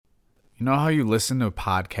You know how you listen to a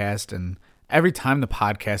podcast and every time the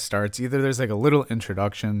podcast starts, either there's like a little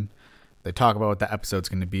introduction, they talk about what the episode's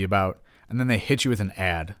going to be about, and then they hit you with an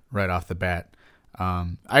ad right off the bat.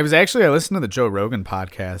 I listened to the Joe Rogan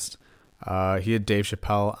podcast. He had Dave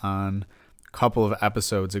Chappelle on a couple of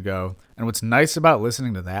episodes ago. And what's nice about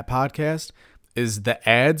listening to that podcast is the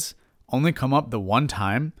ads only come up the one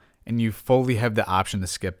time and you fully have the option to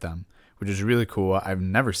skip them, which is really cool. I've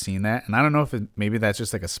never seen that. And I don't know if maybe that's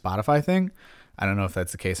just like a Spotify thing. I don't know if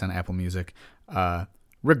that's the case on Apple Music.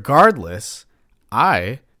 Regardless,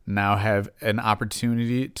 I now have an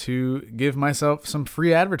opportunity to give myself some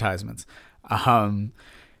free advertisements.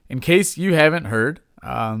 In case you haven't heard,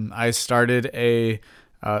 I started a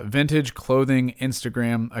vintage clothing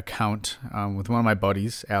Instagram account with one of my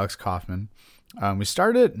buddies, Alex Kaufman. We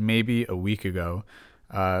started maybe a week ago.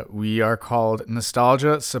 We are called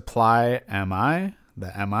Nostalgia Supply MI.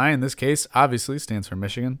 The MI in this case obviously stands for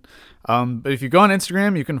Michigan. But if you go on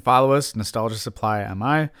Instagram, you can follow us, Nostalgia Supply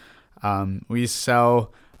MI. We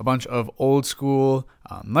sell a bunch of old school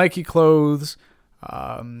Nike clothes.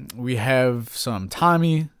 We have some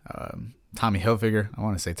Tommy Hilfiger. I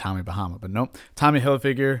want to say Tommy Bahama, but nope. Tommy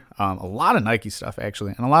Hilfiger. A lot of Nike stuff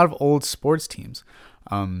actually, and a lot of old sports teams.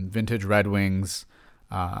 Vintage Red Wings.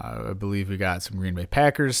 I believe we got some Green Bay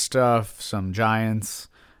Packers stuff, some Giants,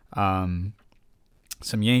 some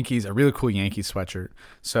Yankees, a really cool Yankee sweatshirt.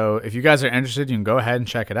 So if you guys are interested, you can go ahead and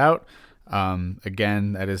check it out.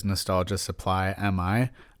 Again, that is Nostalgia Supply MI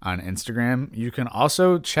on Instagram. You can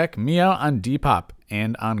also check me out on Depop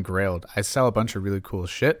and on Grailed. I sell a bunch of really cool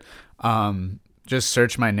shit. Just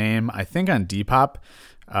search my name. I think on Depop,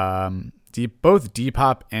 both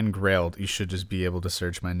Depop and Grailed, you should just be able to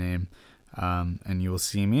search my name, and you will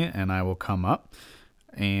see me, and I will come up.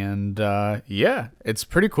 And yeah, it's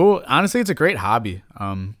pretty cool. Honestly, it's a great hobby.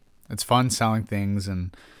 It's fun selling things,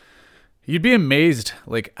 and you'd be amazed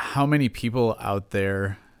like how many people out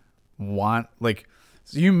there want, like,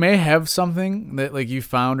 you may have something that like you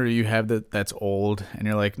found or you have that's old and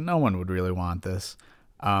you're like, no one would really want this.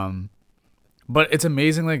 But it's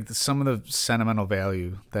amazing like some of the sentimental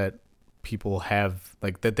value that people have,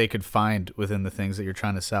 like that they could find within the things that you're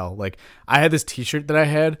trying to sell. Like I had this t-shirt that I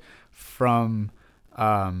had from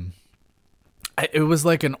it was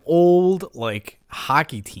like an old like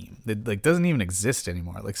hockey team that like doesn't even exist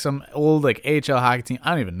anymore. Like some old like AHL hockey team. I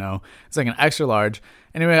don't even know. It's like an extra large.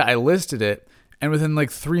 Anyway, I listed it, and within like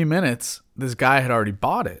 3 minutes, this guy had already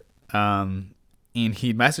bought it. And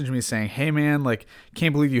he messaged me saying, "Hey man, like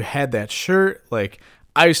can't believe you had that shirt. Like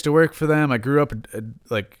I used to work for them. I grew up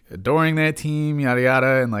like adoring that team, yada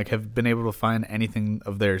yada, and like have been able to find anything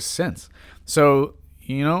of theirs since." So,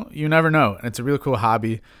 you know, you never know. And it's a really cool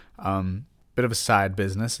hobby. Bit of a side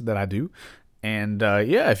business that I do. And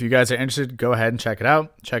yeah, if you guys are interested, go ahead and check it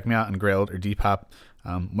out. Check me out on Grailed or Depop,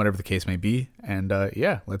 whatever the case may be. And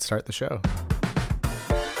yeah, let's start the show.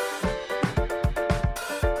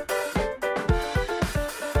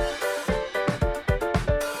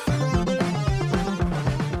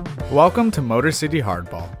 Welcome to Motor City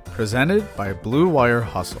Hardball, presented by Blue Wire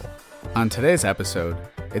Hustle. On today's episode,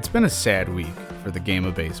 it's been a sad week for the game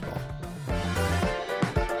of baseball.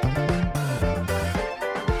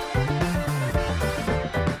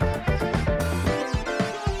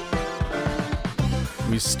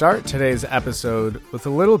 We start today's episode with a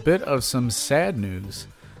little bit of some sad news.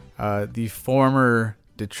 The former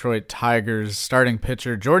Detroit Tigers starting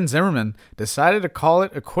pitcher Jordan Zimmermann decided to call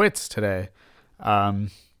it a quits today.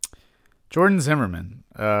 Jordan Zimmermann,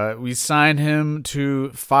 we signed him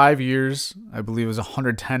to 5 years. I believe it was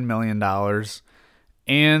 $110 million.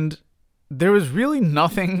 And there was really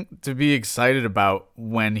nothing to be excited about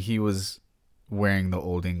when he was wearing the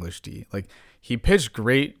Old English D. Like, he pitched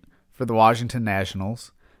great for the Washington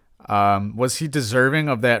Nationals. Was he deserving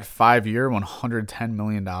of that 5-year, $110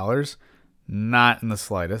 million? Not in the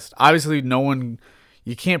slightest. Obviously,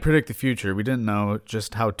 you can't predict the future. We didn't know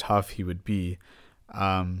just how tough he would be.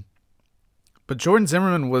 But Jordan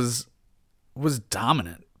Zimmermann was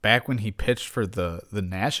dominant back when he pitched for the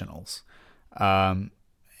Nationals. And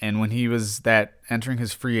when he was entering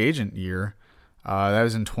his free agent year, that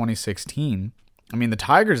was in 2016. I mean, the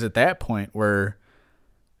Tigers at that point were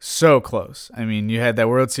so close. I mean, you had that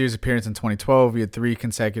World Series appearance in 2012. You had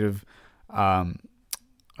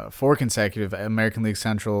 4 consecutive American League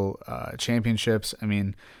Central championships. I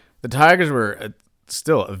mean, the Tigers were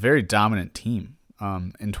still a very dominant team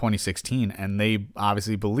in 2016, and they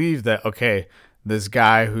obviously believed that, okay, this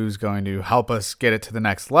guy who's going to help us get it to the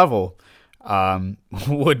next level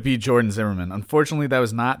would be Jordan Zimmermann. Unfortunately, that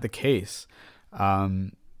was not the case.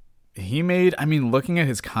 Looking at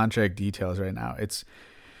his contract details right now, it's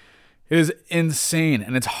It is insane,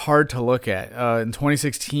 and it's hard to look at. In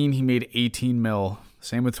 2016, he made 18 mil.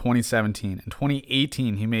 Same with 2017. In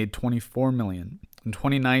 2018, he made 24 million. In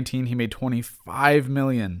 2019, he made 25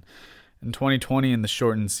 million. In 2020, in the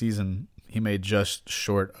shortened season, he made just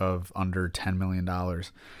short of under $10 million.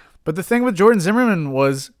 But the thing with Jordan Zimmermann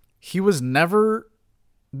was he was never...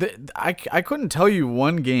 I couldn't tell you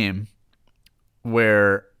one game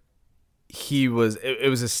where he was... It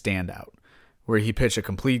was a standout, where he pitched a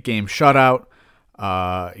complete game shutout,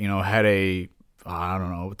 had a,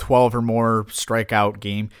 12 or more strikeout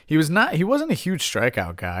game. He wasn't a huge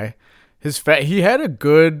strikeout guy. He had a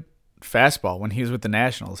good fastball when he was with the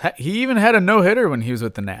Nationals. He even had a no-hitter when he was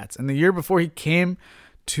with the Nats. And the year before he came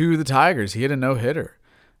to the Tigers, he had a no-hitter.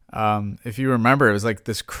 If you remember, it was like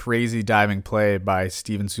this crazy diving play by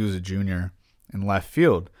Steven Souza Jr. in left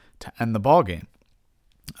field to end the ball game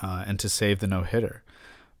and to save the no-hitter.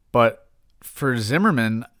 But for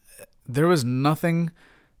Zimmermann, there was nothing.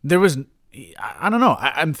 I don't know.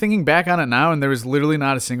 I'm thinking back on it now, and there was literally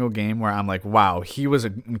not a single game where I'm like, wow, he was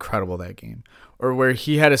incredible that game. Or where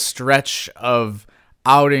he had a stretch of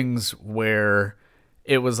outings where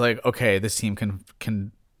it was like, okay, this team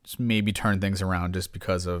can maybe turn things around just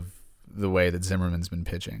because of the way that Zimmermann's been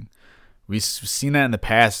pitching. We've seen that in the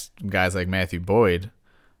past, guys like Matthew Boyd,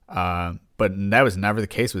 but that was never the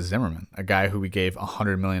case with Zimmermann, a guy who we gave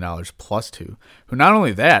 $100 million plus to, who not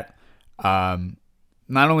only that,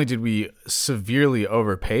 not only did we severely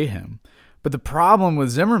overpay him, but the problem with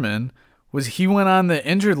Zimmermann was he went on the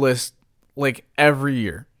injured list like every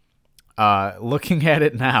year. Looking at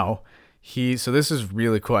it now, so this is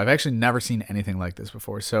really cool. I've actually never seen anything like this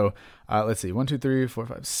before. So let's see, 1, 2, 3, 4,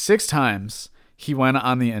 5, 6 times he went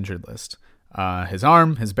on the injured list. His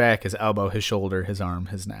arm, his back, his elbow, his shoulder, his arm,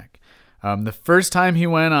 his neck. The first time he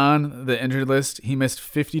went on the injured list, he missed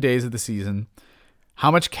 50 days of the season. How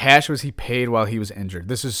much cash was he paid while he was injured?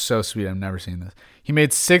 This is so sweet. I've never seen this. He made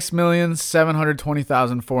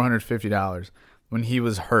 $6,720,450 when he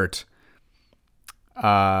was hurt.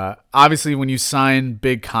 Obviously, when you sign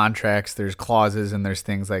big contracts, there's clauses and there's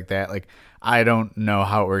things like that. Like, I don't know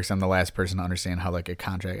how it works. I'm the last person to understand how like a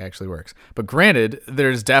contract actually works. But granted,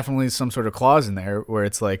 there's definitely some sort of clause in there where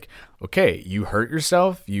it's like, okay, you hurt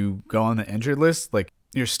yourself, you go on the injured list, like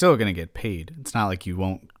you're still going to get paid. It's not like you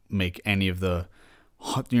won't make any of the...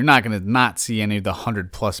 You're not going to not see any of the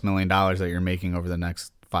 $100+ million that you're making over the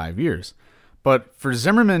next 5 years. But for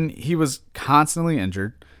Zimmermann, he was constantly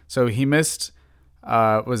injured. So he missed,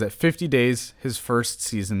 50 days his first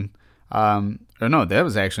season? No, that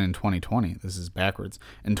was actually in 2020. This is backwards.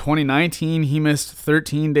 In 2019, he missed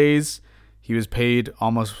 13 days. He was paid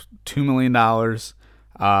almost $2 million.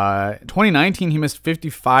 2019, he missed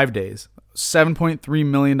 55 days. $7.3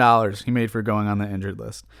 million he made for going on the injured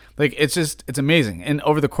list. Like, it's amazing. And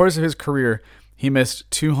over the course of his career, he missed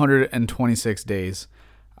 226 days.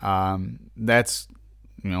 That's,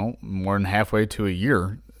 more than halfway to a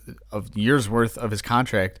year's worth of his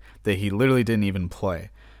contract that he literally didn't even play.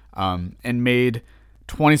 And made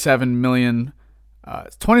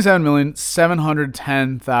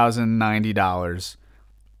 $27,710,090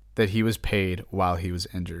 that he was paid while he was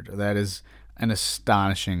injured. That is an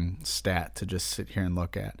astonishing stat to just sit here and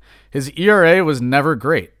look at. His ERA was never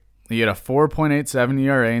great. He had a 4.87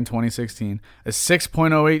 ERA in 2016, a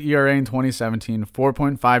 6.08 ERA in 2017,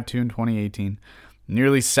 4.52 in 2018,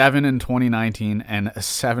 nearly 7 in 2019, and a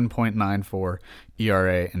 7.94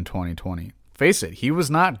 ERA in 2020. Face it, he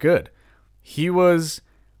was not good. He was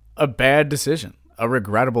a bad decision, a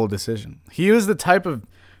regrettable decision. He was the type of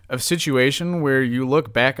situation where you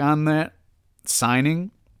look back on that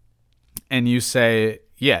signing and you say,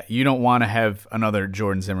 yeah, you don't want to have another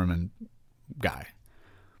Jordan Zimmermann guy.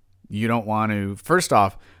 You don't want to, first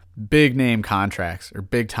off, big name contracts or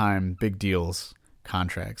big time, big deals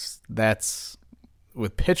contracts. That's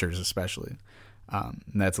with pitchers especially.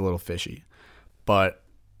 That's a little fishy. But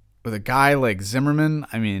with a guy like Zimmermann,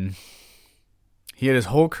 I mean, he had his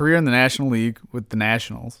whole career in the National League with the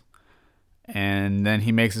Nationals. And then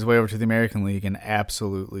he makes his way over to the American League and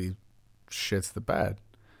absolutely shits the bed.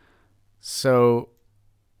 So,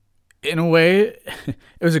 in a way,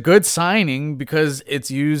 it was a good signing because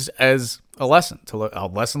it's used as a lesson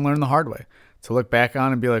learned the hard way, to look back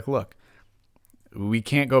on and be like, look, we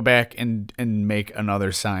can't go back and make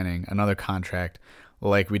another signing, another contract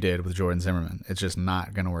like we did with Jordan Zimmermann. It's just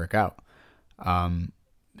not going to work out.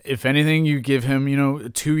 If anything, you give him, a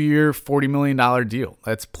 2-year, $40 million deal.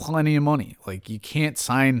 That's plenty of money. Like, you can't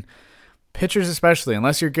sign pitchers, especially,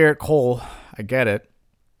 unless you're Garrett Cole. I get it.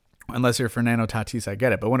 Unless you're Fernando Tatis, I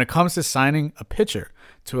get it. But when it comes to signing a pitcher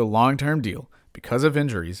to a long-term deal because of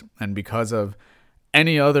injuries and because of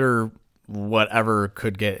any other whatever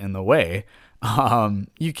could get in the way.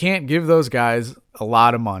 You can't give those guys a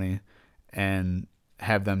lot of money and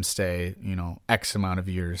have them stay, X amount of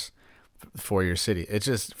years for your city. It's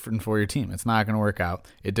just for your team. It's not going to work out.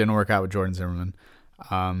 It didn't work out with Jordan Zimmermann.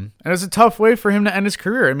 And it was a tough way for him to end his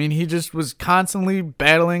career. I mean, he just was constantly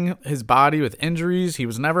battling his body with injuries. He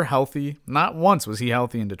was never healthy. Not once was he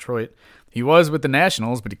healthy in Detroit. He was with the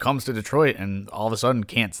Nationals, but he comes to Detroit and all of a sudden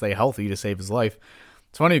can't stay healthy to save his life.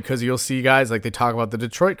 It's funny because you'll see guys like they talk about the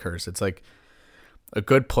Detroit curse. It's like a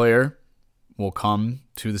good player will come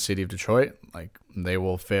to the city of Detroit, like they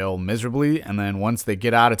will fail miserably, and then once they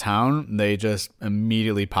get out of town, they just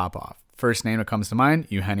immediately pop off. First name that comes to mind,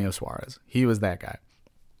 Eugenio Suarez. He was that guy.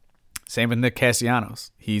 Same with Nick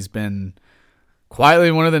Castellanos. He's been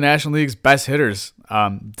quietly one of the National League's best hitters,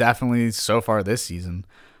 definitely so far this season.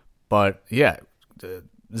 But yeah,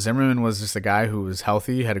 Zimmermann was just a guy who was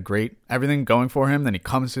healthy, had a great everything going for him. Then he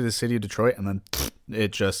comes to the city of Detroit, and then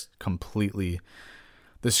it just completely,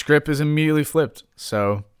 the script is immediately flipped.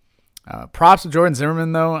 So props to Jordan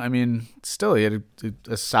Zimmermann, though. I mean, still, he had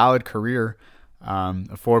a solid career. A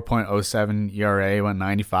 4.07 ERA, went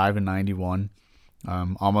 95 and 91,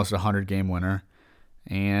 almost a 100-game winner.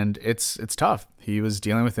 And it's tough. He was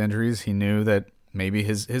dealing with injuries. He knew that maybe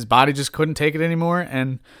his body just couldn't take it anymore,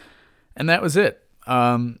 and that was it.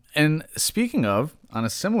 And speaking of, on a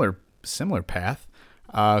similar path,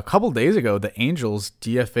 a couple days ago, the Angels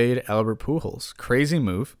DFA'd Albert Pujols. Crazy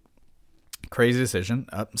move, crazy decision,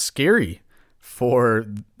 scary for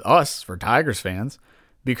us, for Tigers fans,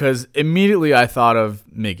 because immediately I thought of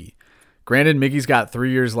Miggy. Granted, Miggy's got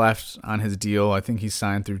 3 years left on his deal. I think he's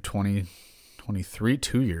signed through 2023,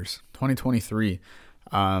 2 years, 2023.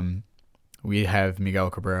 We have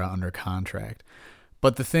Miguel Cabrera under contract.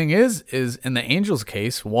 But the thing is in the Angels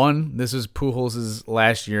case, one, this is Pujols'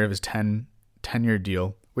 last year of his 10-year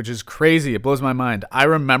deal, which is crazy. It blows my mind. I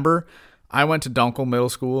remember I went to Dunkel Middle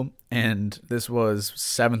School, and this was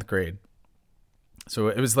 7th grade. So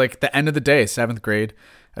it was like the end of the day, 7th grade.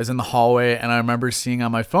 I was in the hallway, and I remember seeing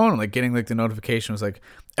on my phone, like getting like the notification was like,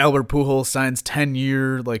 Albert Pujols signs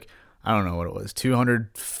 10-year, like, I don't know what it was,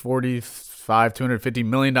 $250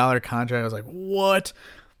 million contract. I was like, what?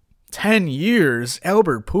 10 years,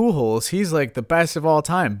 Albert Pujols, he's like the best of all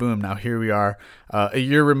time. Boom, now here we are, a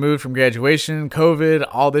year removed from graduation, COVID,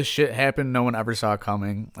 all this shit happened no one ever saw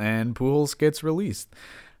coming, and Pujols gets released.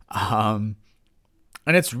 And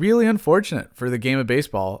it's really unfortunate for the game of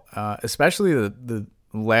baseball, especially the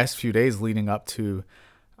last few days leading up to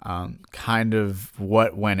kind of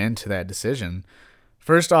what went into that decision.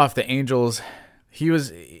 First off, the Angels,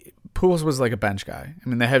 Pujols was like a bench guy. I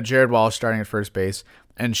mean, they have Jared Walsh starting at first base,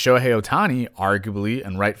 and Shohei Ohtani, arguably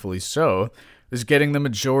and rightfully so, is getting the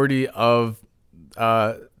majority of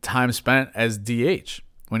time spent as DH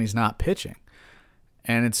when he's not pitching.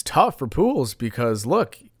 And it's tough for Pujols because,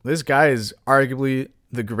 look, this guy is arguably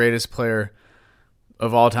the greatest player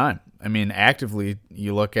of all time. I mean, actively,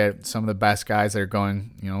 you look at some of the best guys that are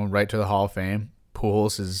going, right to the Hall of Fame.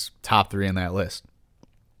 Pujols is top 3 in that list.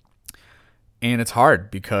 And it's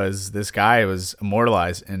hard because this guy was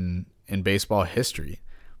immortalized in baseball history.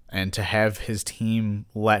 And to have his team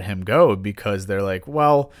let him go because they're like,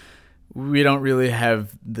 well, we don't really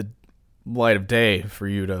have the light of day for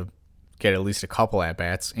you to get at least a couple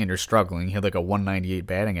at-bats, and you're struggling. He had like a 198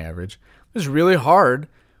 batting average. It was really hard.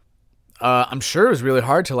 I'm sure it was really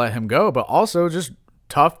hard to let him go, but also just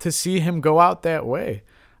tough to see him go out that way.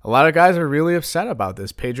 A lot of guys are really upset about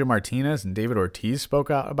this. Pedro Martinez and David Ortiz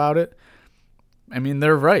spoke out about it. I mean,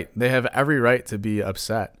 they're right. They have every right to be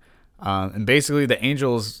upset. And basically, the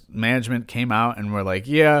Angels management came out and were like,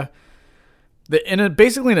 yeah,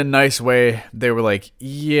 basically in a nice way, they were like,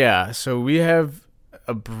 yeah, so we have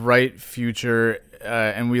a bright future,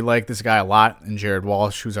 and we like this guy a lot, and Jared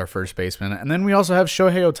Walsh, who's our first baseman. And then we also have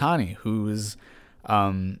Shohei Ohtani, who is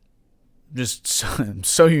just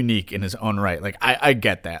so unique in his own right. Like, I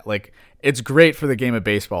get that. Like, it's great for the game of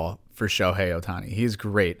baseball for Shohei Ohtani. He's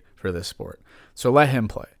great for this sport. So let him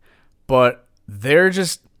play. But they're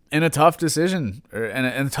just in a tough decision, or in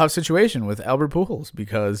a tough situation with Albert Pujols,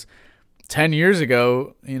 because 10 years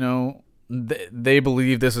ago, they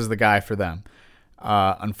believed this was the guy for them.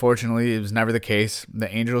 Unfortunately, it was never the case.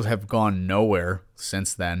 The Angels have gone nowhere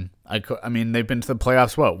since then. I mean, they've been to the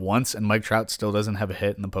playoffs, once, and Mike Trout still doesn't have a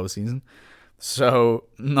hit in the postseason. So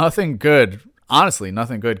nothing good, honestly,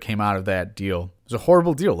 nothing good came out of that deal. It was a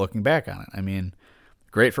horrible deal looking back on it. I mean,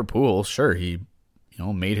 great for Pujols. Sure, he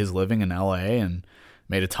made his living in L.A. and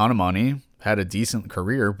made a ton of money, had a decent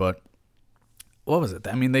career, but what was it?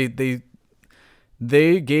 I mean,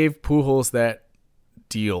 they gave Pujols that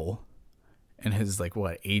deal, in his like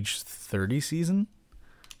what age 30 season.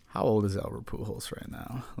 How old is Albert Pujols right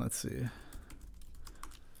now? Let's see.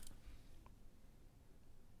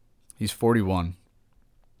 He's 41.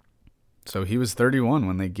 So he was 31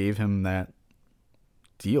 when they gave him that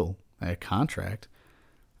deal, that contract.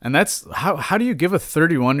 And that's how do you give a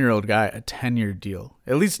 31-year-old guy a 10-year deal?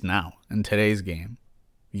 At least now in today's game.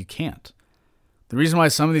 You can't. The reason why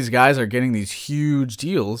some of these guys are getting these huge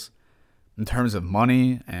deals in terms of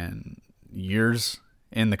money and years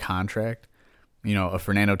in the contract, a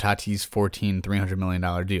Fernando Tatis $300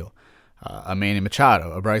 million deal, a Manny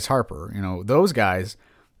Machado, a Bryce Harper, those guys,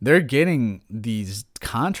 they're getting these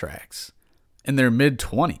contracts in their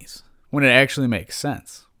mid-20s when it actually makes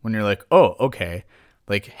sense. When you're like, oh, okay,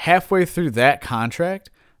 like halfway through that contract,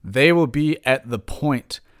 they will be at the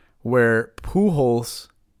point where Pujols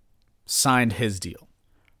signed his deal,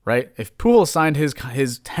 right? If Pujols signed his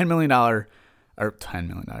 $10 million,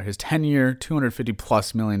 his 10-year,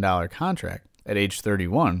 $250+ million contract at age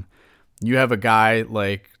 31, you have a guy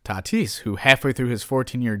like Tatis who halfway through his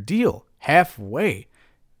 14-year deal, halfway,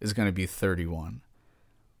 is going to be 31.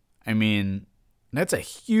 I mean, that's a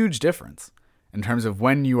huge difference in terms of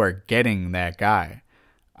when you are getting that guy,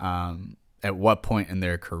 at what point in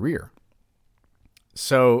their career.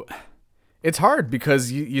 So it's hard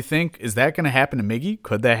because you think, is that going to happen to Miggy?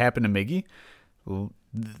 Could that happen to Miggy?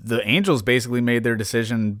 The Angels basically made their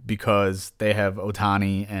decision because they have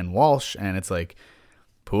Ohtani and Walsh, and it's like,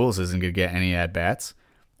 Pujols isn't going to get any at-bats.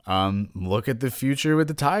 Look at the future with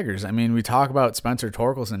the Tigers. I mean, we talk about Spencer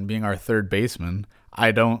Torkelson being our third baseman.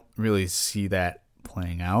 I don't really see that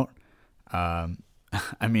playing out.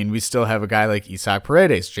 I mean, we still have a guy like Isaac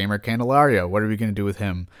Paredes, Jeimer Candelario. What are we going to do with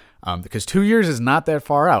him? Because 2 years is not that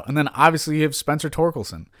far out. And then obviously you have Spencer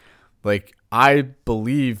Torkelson. Like, I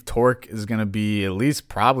believe Torque is going to be at least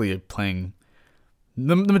probably playing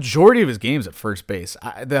the majority of his games at first base.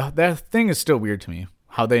 That thing is still weird to me.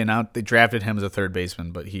 How they drafted him as a third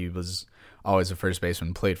baseman, but he was always a first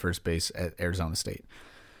baseman, played first base at Arizona State.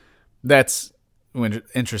 That's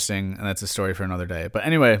interesting, and that's a story for another day. But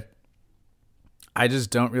anyway, I just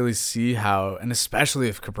don't really see how, and especially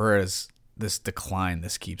if Cabrera's this decline,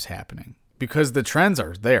 this keeps happening. Because the trends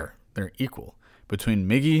are there. They're equal. Between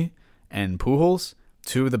Miggy and Pujols,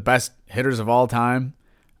 two of the best hitters of all time.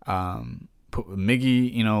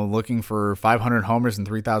 Miggy, looking for 500 homers and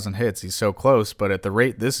 3,000 hits. He's so close, but at the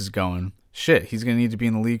rate this is going, he's going to need to be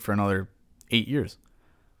in the league for another 8 years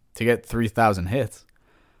to get 3,000 hits.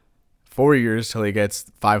 4 years till he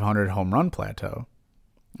gets 500 home run plateau.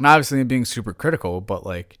 And obviously being super critical, but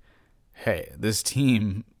like, hey, this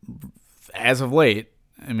team, as of late,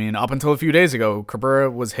 I mean, up until a few days ago,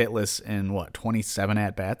 Cabrera was hitless in 27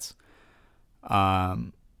 at-bats.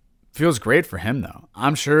 Feels great for him, though.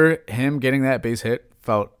 I'm sure him getting that base hit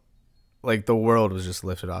felt like the world was just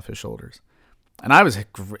lifted off his shoulders. And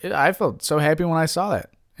I felt so happy when I saw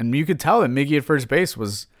that. And you could tell that Miggy at first base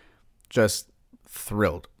was just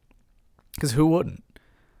thrilled. Because who wouldn't?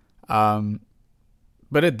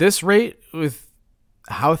 But at this rate, with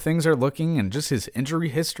how things are looking and just his injury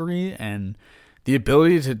history and the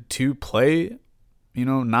ability to play,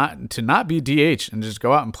 not be DH and just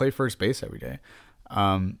go out and play first base every day,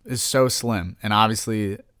 is so slim. And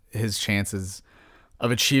obviously his chances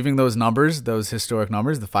of achieving those numbers, those historic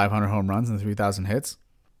numbers, the 500 home runs and 3,000 hits,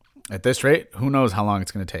 at this rate, who knows how long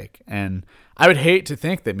it's going to take. And I would hate to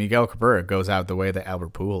think that Miguel Cabrera goes out the way that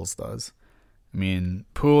Albert Pujols does. I mean,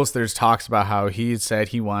 Pujols, there's talks about how he said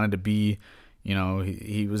he wanted to be,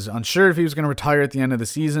 he was unsure if he was going to retire at the end of the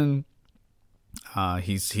season.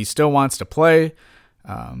 He still wants to play.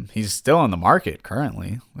 He's still on the market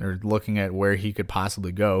currently. They're looking at where he could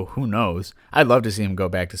possibly go. Who knows? I'd love to see him go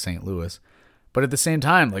back to St. Louis. But at the same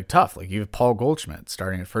time, tough. You have Paul Goldschmidt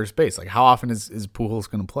starting at first base. How often is Pujols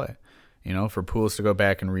going to play? For Pujols to go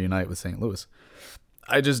back and reunite with St. Louis.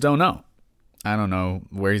 I just don't know. I don't know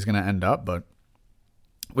where he's going to end up, but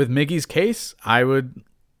with Miggy's case, I would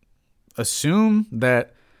assume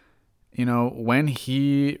that, when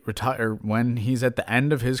he when he's at the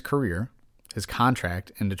end of his career, his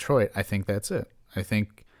contract in Detroit, I think that's it. I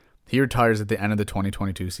think he retires at the end of the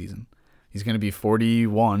 2022 season. He's going to be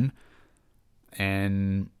 41,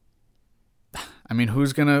 and I mean,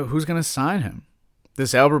 who's gonna sign him?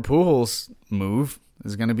 This Albert Pujols move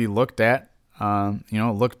is going to be looked at,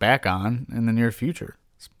 looked back on in the near future,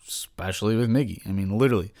 especially with Miggy. I mean,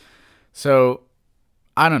 literally. So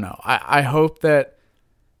I don't know. I hope that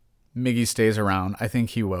Miggy stays around. I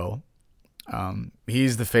think he will.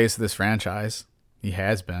 He's the face of this franchise. He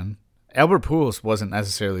has been. Albert Pujols wasn't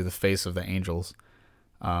necessarily the face of the Angels,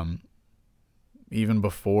 even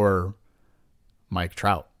before Mike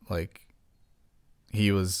Trout.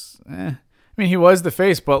 he was, I mean, he was the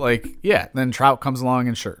face, but like, yeah, then Trout comes along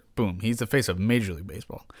and sure, boom, he's the face of Major League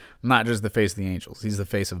Baseball. Not just the face of the Angels. He's the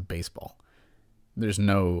face of baseball. There's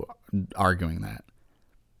no arguing that.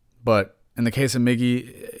 But in the case of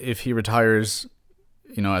Miggy, if he retires,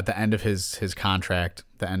 at the end of his contract,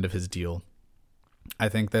 the end of his deal, I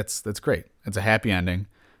think that's great. It's a happy ending.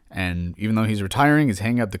 And even though he's retiring, he's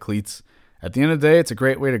hanging up the cleats. At the end of the day, it's a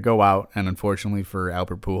great way to go out. And unfortunately for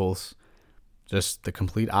Albert Pujols, just the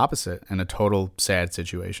complete opposite and a total sad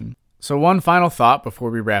situation. So one final thought before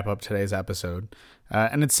we wrap up today's episode.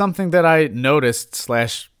 And it's something that I noticed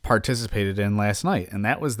 / participated in last night. And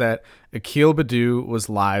that was that Akil Baddoo was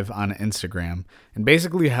live on Instagram and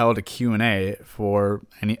basically held a Q&A for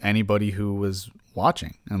anybody who was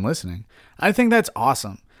watching and listening. I think that's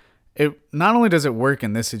awesome. It not only does it work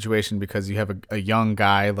in this situation because you have a young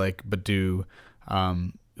guy like Baddoo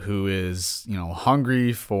who is,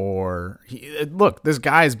 hungry for... Look, this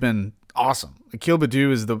guy's been awesome. Akil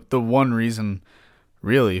Baddoo is the one reason,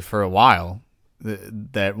 really, for a while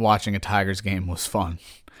that watching a Tigers game was fun.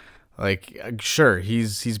 Like, sure,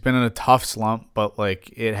 he's been in a tough slump, but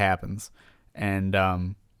like it happens. And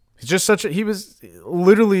he's just he was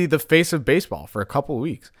literally the face of baseball for a couple of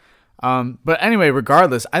weeks. But anyway,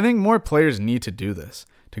 regardless, I think more players need to do this,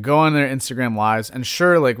 to go on their Instagram lives. And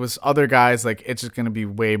sure, like with other guys, like it's just going to be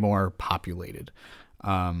way more populated.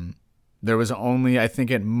 There was only, I think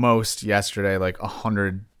at most yesterday, like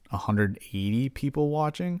 180 people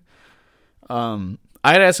watching. I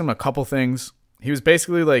had asked him a couple things. He was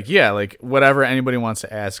basically like, yeah, like whatever anybody wants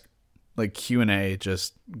to ask, like Q&A,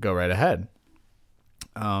 just go right ahead.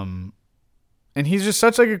 And he's just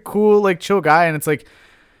such like a cool, like chill guy. And it's like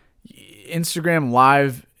Instagram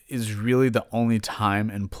Live is really the only time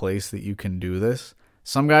and place that you can do this.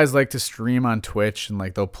 Some guys like to stream on Twitch and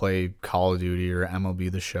like they'll play Call of Duty or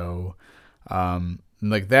MLB The Show.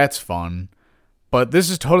 Like that's fun. But this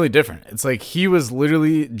is totally different. It's like he was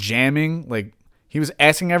literally jamming, like he was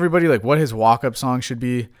asking everybody like what his walk-up song should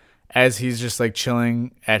be as he's just like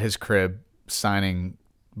chilling at his crib signing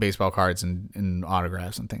baseball cards and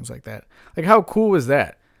autographs and things like that. Like how cool was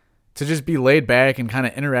that? To just be laid back and kind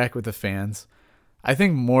of interact with the fans. I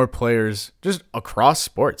think more players just across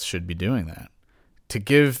sports should be doing that. To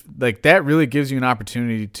give, like that really gives you an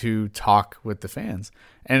opportunity to talk with the fans.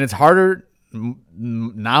 And it's harder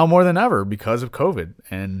now more than ever because of COVID.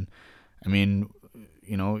 And I mean,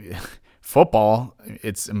 football,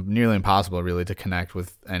 it's nearly impossible really to connect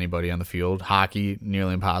with anybody on the field. Hockey,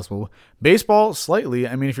 nearly impossible. Baseball, slightly.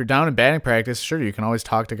 I mean, if you're down in batting practice, sure, you can always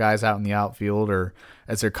talk to guys out in the outfield or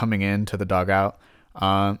as they're coming in to the dugout.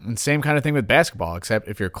 And same kind of thing with basketball, except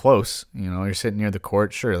if you're close, you're sitting near the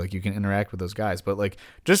court, sure, like you can interact with those guys. But like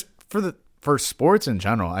just for sports in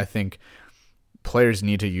general, I think players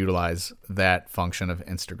need to utilize that function of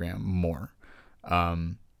Instagram more.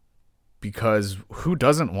 Because who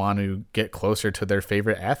doesn't want to get closer to their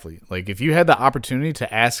favorite athlete? Like if you had the opportunity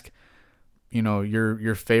to ask,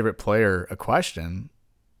 your favorite player a question,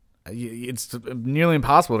 it's nearly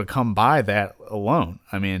impossible to come by that alone.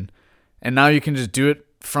 I mean, and now you can just do it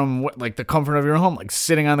from the comfort of your home, like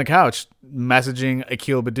sitting on the couch, messaging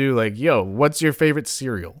Akil Baddoo, like, yo, what's your favorite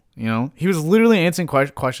cereal? He was literally answering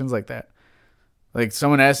questions like that. Like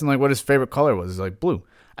someone asked him like what his favorite color was. He's like blue.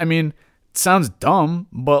 I mean, it sounds dumb,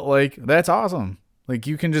 but like that's awesome. Like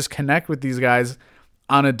you can just connect with these guys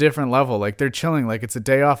on a different level. Like they're chilling, like it's a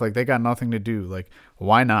day off, like they got nothing to do. Like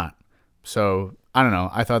why not? So I don't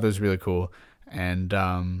know. I thought that was really cool. And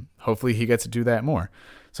hopefully he gets to do that more.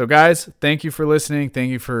 So guys, thank you for listening. Thank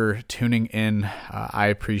you for tuning in. I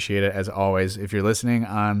appreciate it as always. If you're listening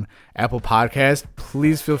on Apple Podcast,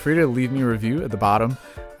 please feel free to leave me a review at the bottom.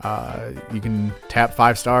 You can tap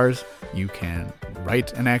 5 stars. You can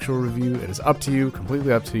write an actual review. It is up to you,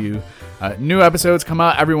 completely up to you. New episodes come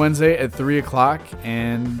out every Wednesday at 3 o'clock.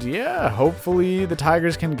 And yeah, hopefully the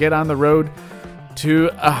Tigers can get on the road to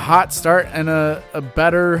a hot start and a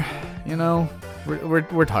better,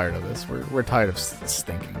 we're tired of this. We're tired of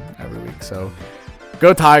stinking every week. So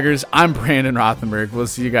go Tigers. I'm Brandon Rothenberg. We'll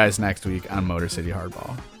see you guys next week on Motor City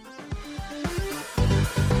Hardball.